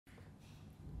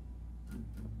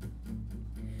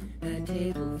A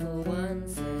table for one,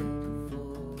 set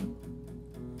for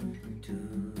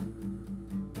two.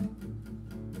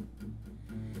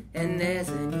 And there's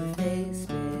a new face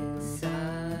beside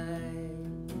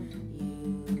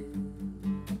you.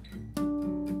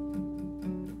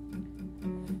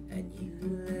 And you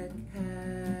look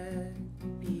happier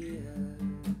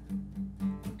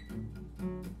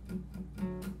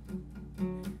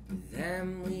than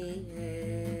we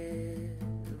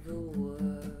ever were.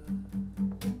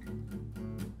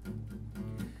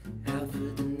 Out for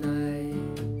the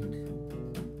night,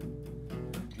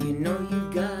 you know you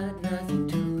got nothing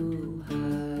to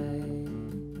hide.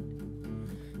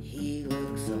 He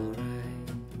looks alright.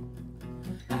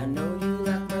 I know you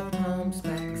like my palms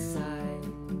backside.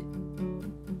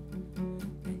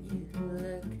 And you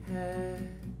look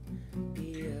happier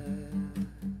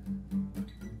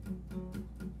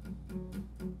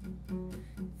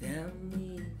than we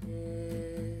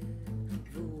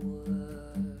ever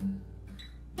were.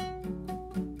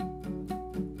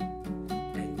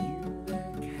 And you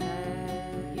look happier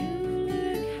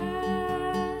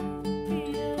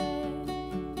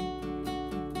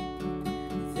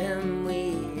than we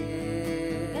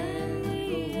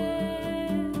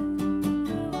ever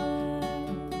were.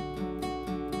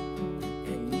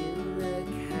 And you look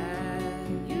happier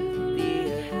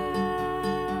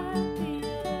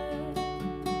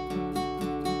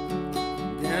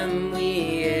than we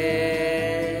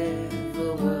ever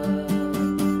were.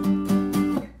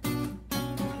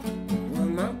 Well,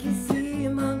 monkey see,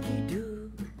 monkey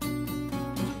do.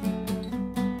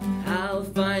 I'll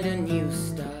find a new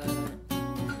start,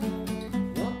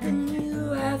 walk a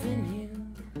new avenue.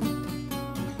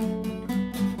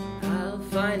 I'll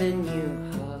find a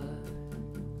new heart,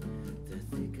 the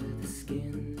thicker the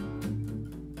skin,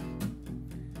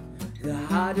 the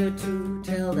harder to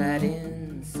tell that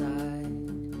inside.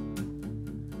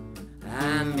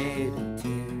 I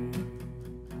meditate.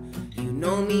 You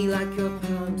know me like your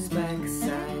palms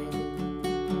backside.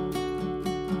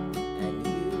 And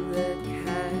you look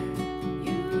happier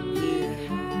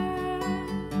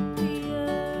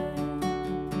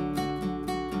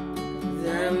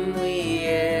than we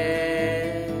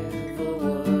ever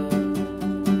were.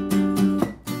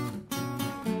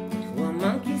 Well,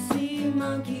 monkey see,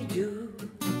 monkey do.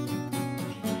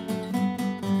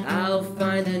 I'll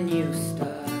find a new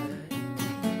start,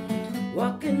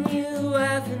 walk a new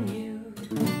avenue.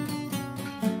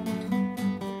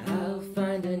 I'll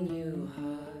find a new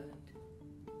heart.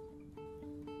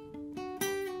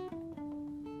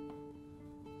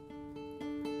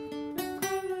 Look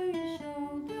over your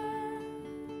shoulder.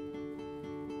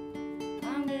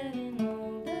 I'm getting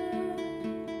older.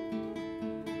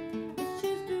 It's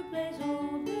just a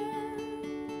placeholder,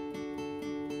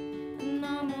 and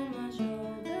I'm on my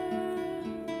shoulder.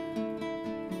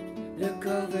 Look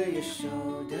over your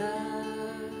shoulder.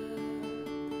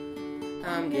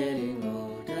 I'm getting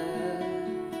older.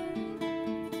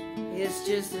 It's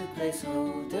just a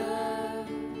placeholder,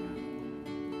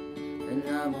 and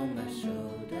I'm on my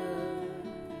shoulder.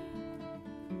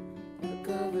 Look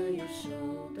over your shoulder.